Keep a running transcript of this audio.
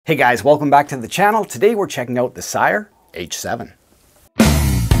Hey guys, welcome back to the channel. Today we're checking out the Sire H7.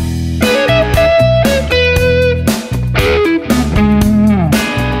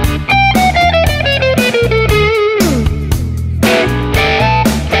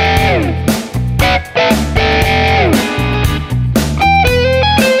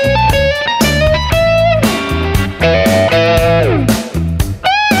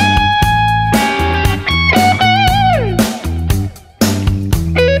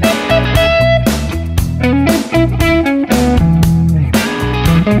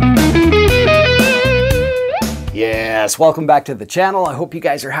 Yes, welcome back to the channel. I hope you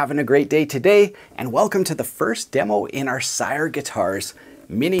guys are having a great day today, and welcome to the first demo in our Sire Guitars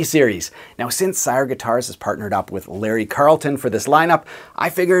mini series. Now, since Sire Guitars has partnered up with Larry Carlton for this lineup, I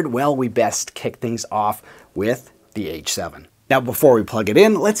figured, well, we best kick things off with the H7. Now, before we plug it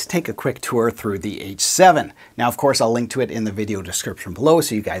in, let's take a quick tour through the H7. Now, of course, I'll link to it in the video description below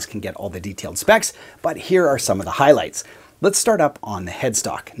so you guys can get all the detailed specs, but here are some of the highlights. Let's start up on the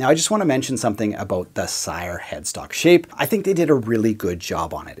headstock. Now, I just want to mention something about the Sire headstock shape. I think they did a really good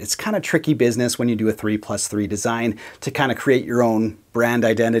job on it. It's kind of tricky business when you do a 3+3 design to kind of create your own brand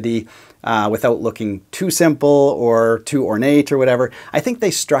identity without looking too simple or too ornate or whatever. I think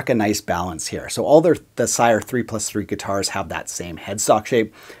they struck a nice balance here. So all the Sire 3+3 guitars have that same headstock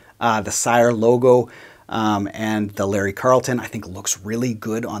shape. The Sire logo and the Larry Carlton, I think, looks really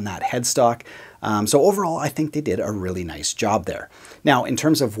good on that headstock. So overall, I think they did a really nice job there. Now, in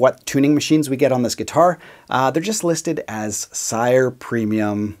terms of what tuning machines we get on this guitar, they're just listed as Sire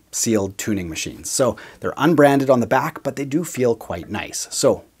Premium sealed tuning machines. So they're unbranded on the back, but they do feel quite nice.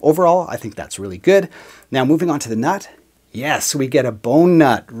 So overall, I think that's really good. Now, moving on to the nut. Yes, we get a bone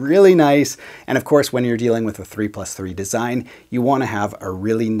nut, really nice. And of course, when you're dealing with a 3+3 design, you want to have a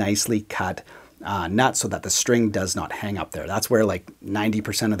really nicely cut nut so that the string does not hang up there. That's where like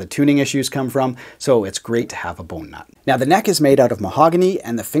 90% of the tuning issues come from. So it's great to have a bone nut. Now, the neck is made out of mahogany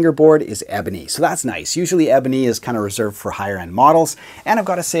and the fingerboard is ebony. So that's nice. Usually ebony is kind of reserved for higher end models. And I've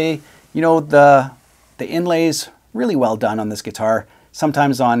got to say, you know, the inlays really well done on this guitar.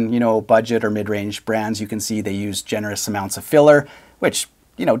 Sometimes on, you know, budget or mid-range brands, you can see they use generous amounts of filler, which,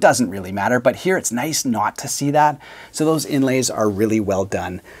 you know, doesn't really matter, but here it's nice not to see that. So those inlays are really well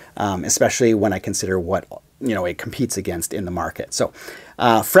done, especially when I consider what, you know, it competes against in the market. So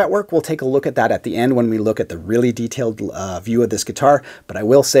fretwork, we'll take a look at that at the end when we look at the really detailed view of this guitar, but I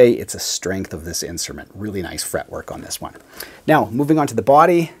will say it's a strength of this instrument. Really nice fretwork on this one. Now, moving on to the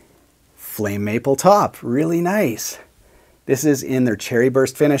body, flame maple top, really nice. This is in their cherry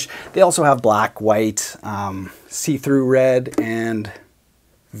burst finish. They also have black, white, see-through red, and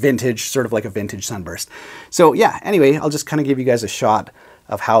vintage, sort of like a vintage sunburst. So yeah, anyway, I'll just kind of give you guys a shot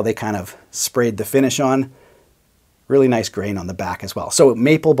of how they kind of sprayed the finish on. Really nice grain on the back as well. So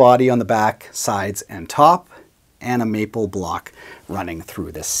maple body on the back, sides, and top, and a maple block running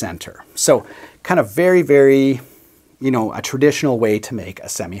through the center. So kind of very, very, you know, a traditional way to make a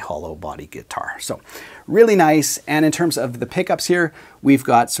semi-hollow body guitar. So really nice. And in terms of the pickups here, we've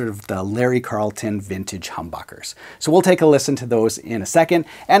got sort of the Larry Carlton vintage humbuckers. So we'll take a listen to those in a second.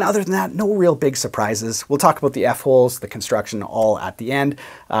 And other than that, no real big surprises. We'll talk about the F-holes, the construction, all at the end.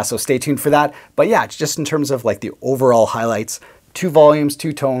 So stay tuned for that. But yeah, just in terms of like the overall highlights, 2 volumes,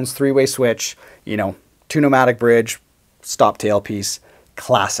 2 tones, 3-way switch, you know, 2 pneumatic bridge, stop tailpiece,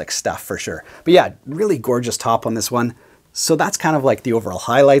 classic stuff for sure. But yeah, really gorgeous top on this one. So that's kind of like the overall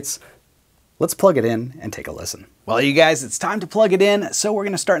highlights. Let's plug it in and take a listen. Well, you guys, it's time to plug it in. So we're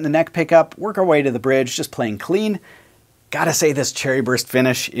going to start in the neck pickup, work our way to the bridge, just playing clean. Gotta say this cherry burst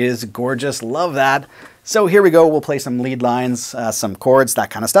finish is gorgeous. Love that. So here we go. We'll play some lead lines, some chords, that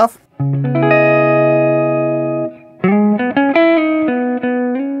kind of stuff.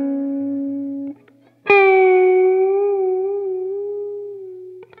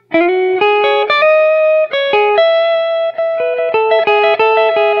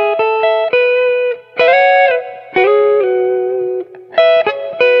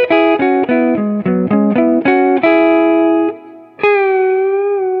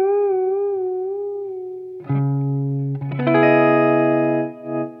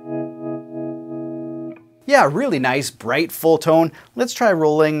 Yeah, really nice, bright, full tone. Let's try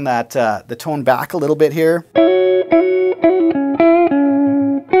rolling that the tone back a little bit here.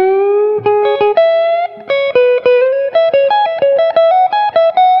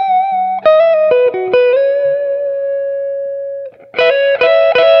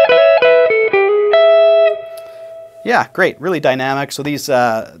 Yeah, great, really dynamic. So these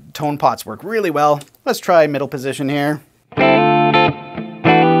tone pots work really well. Let's try middle position here.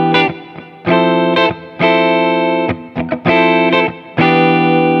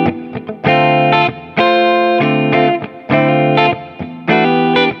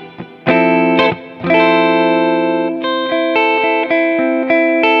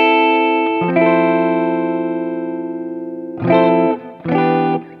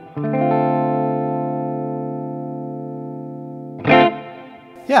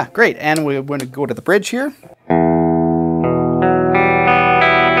 Yeah, great. And we're going to go to the bridge here.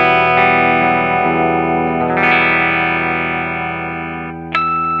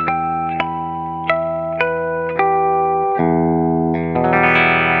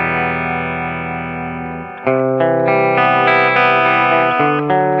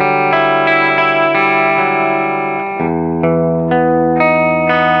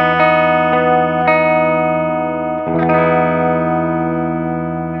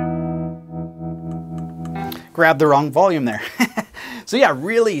 Grabbed the wrong volume there. So yeah,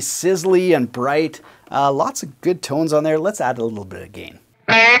 really sizzly and bright. Lots of good tones on there. Let's add a little bit of gain.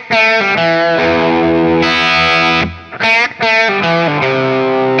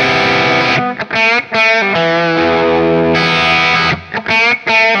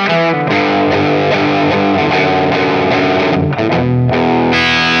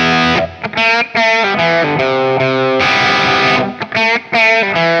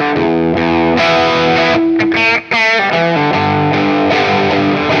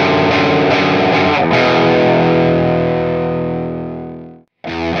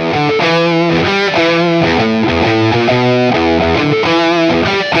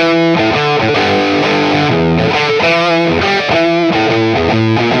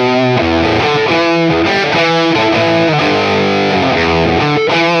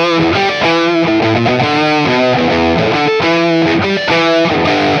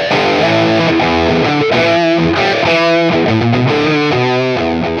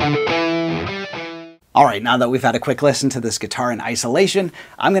 All right, now that we've had a quick listen to this guitar in isolation,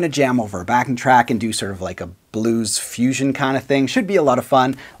 I'm going to jam over a backing track and do sort of like a blues fusion kind of thing. Should be a lot of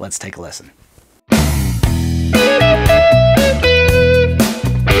fun. Let's take a listen.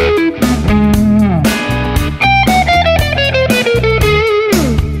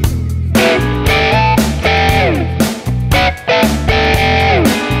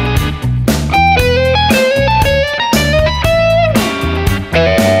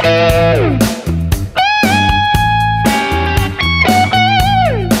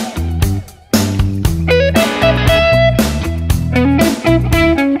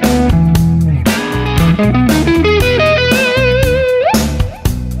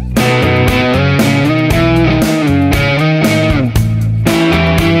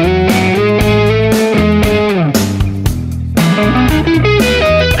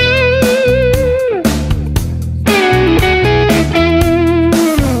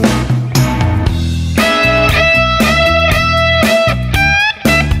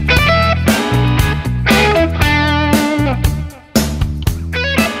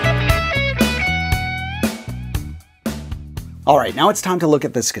 All right, now it's time to look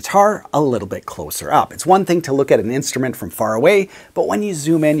at this guitar a little bit closer up. It's one thing to look at an instrument from far away, but when you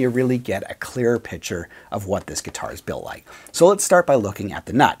zoom in, you really get a clearer picture of what this guitar is built like. So let's start by looking at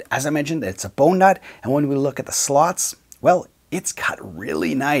the nut. As I mentioned, it's a bone nut, and when we look at the slots, well, it's cut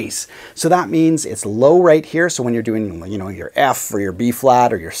really nice. So that means it's low right here. So when you're doing, you know, your F or your B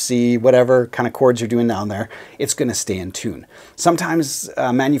flat or your C, whatever kind of chords you're doing down there, it's going to stay in tune. Sometimes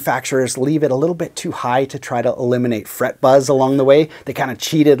manufacturers leave it a little bit too high to try to eliminate fret buzz along the way. They kind of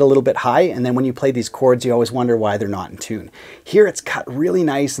cheat it a little bit high, and then when you play these chords, you always wonder why they're not in tune. Here it's cut really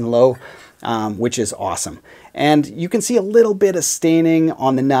nice and low, which is awesome. And you can see a little bit of staining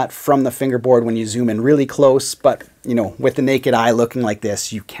on the nut from the fingerboard when you zoom in really close, but you know, with the naked eye looking like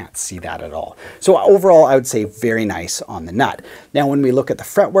this, you can't see that at all. So overall, I would say very nice on the nut. Now, when we look at the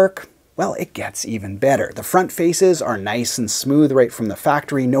fretwork, well, it gets even better. The front faces are nice and smooth right from the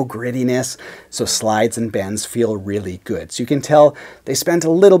factory, no grittiness, so slides and bends feel really good. So you can tell they spent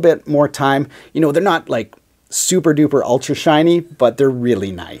a little bit more time. You know, they're not like super duper ultra shiny, but they're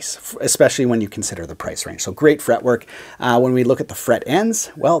really nice, especially when you consider the price range. So great fretwork. When we look at the fret ends,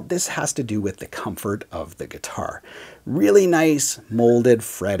 well, this has to do with the comfort of the guitar. Really nice molded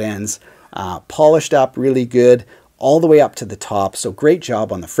fret ends, polished up really good all the way up to the top. So great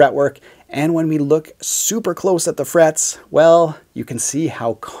job on the fretwork. And when we look super close at the frets, well, you can see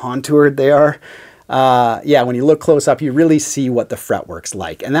how contoured they are. Yeah, when you look close up, you really see what the fretwork's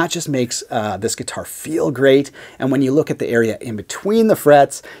like. And that just makes this guitar feel great. And when you look at the area in between the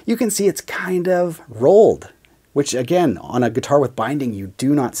frets, you can see it's kind of rolled, which again, on a guitar with binding, you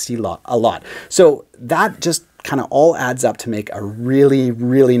do not see a lot. So that just kind of all adds up to make a really,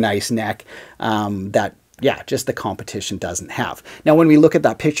 really nice neck that, yeah, just the competition doesn't have. Now, when we look at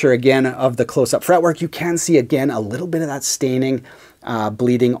that picture again of the close-up fretwork, you can see again a little bit of that staining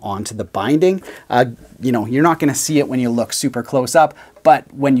bleeding onto the binding. you know, you're not going to see it when you look super close up,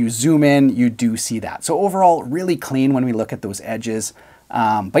 but when you zoom in, you do see that. So overall, really clean when we look at those edges.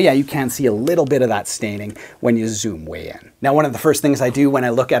 But yeah, you can see a little bit of that staining when you zoom way in. Now, one of the first things I do when I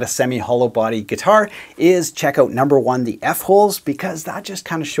look at a semi-hollow body guitar is check out number one, the F-holes, because that just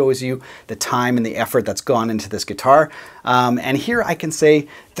kind of shows you the time and the effort that's gone into this guitar. And here I can say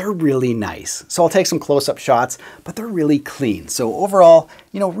they're really nice. So I'll take some close-up shots, but they're really clean. So overall,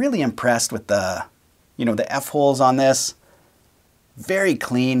 you know, really impressed with the, you know, the F-holes on this. Very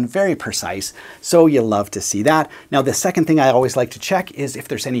clean, very precise, so you love to see that. Now, the second thing I always like to check is if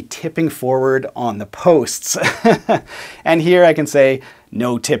there's any tipping forward on the posts. And here I can say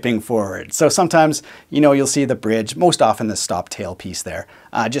no tipping forward. So sometimes, you know, you'll see the bridge, most often the stop tail piece there,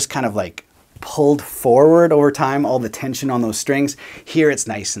 just kind of like pulled forward over time, all the tension on those strings. Here it's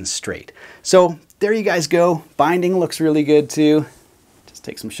nice and straight. So there you guys go. Binding looks really good too. Just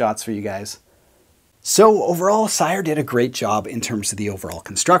take some shots for you guys. So overall, Sire did a great job in terms of the overall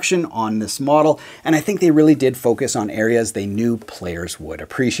construction on this model, and I think they really did focus on areas they knew players would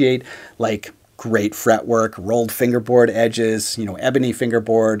appreciate, like great fretwork, rolled fingerboard edges, you know, ebony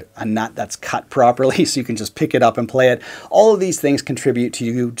fingerboard, a nut that's cut properly so you can just pick it up and play it. All of these things contribute to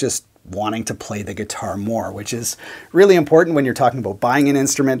you just wanting to play the guitar more, which is really important when you're talking about buying an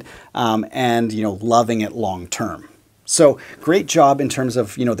instrument and, you know, loving it long term. So great job in terms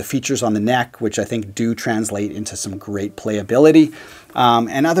of, you know, the features on the neck, which I think do translate into some great playability.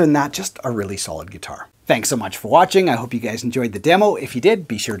 And other than that, just a really solid guitar. Thanks so much for watching. I hope you guys enjoyed the demo. If you did,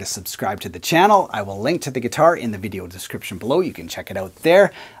 be sure to subscribe to the channel. I will link to the guitar in the video description below. You can check it out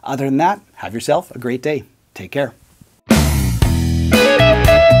there. Other than that, have yourself a great day. Take care.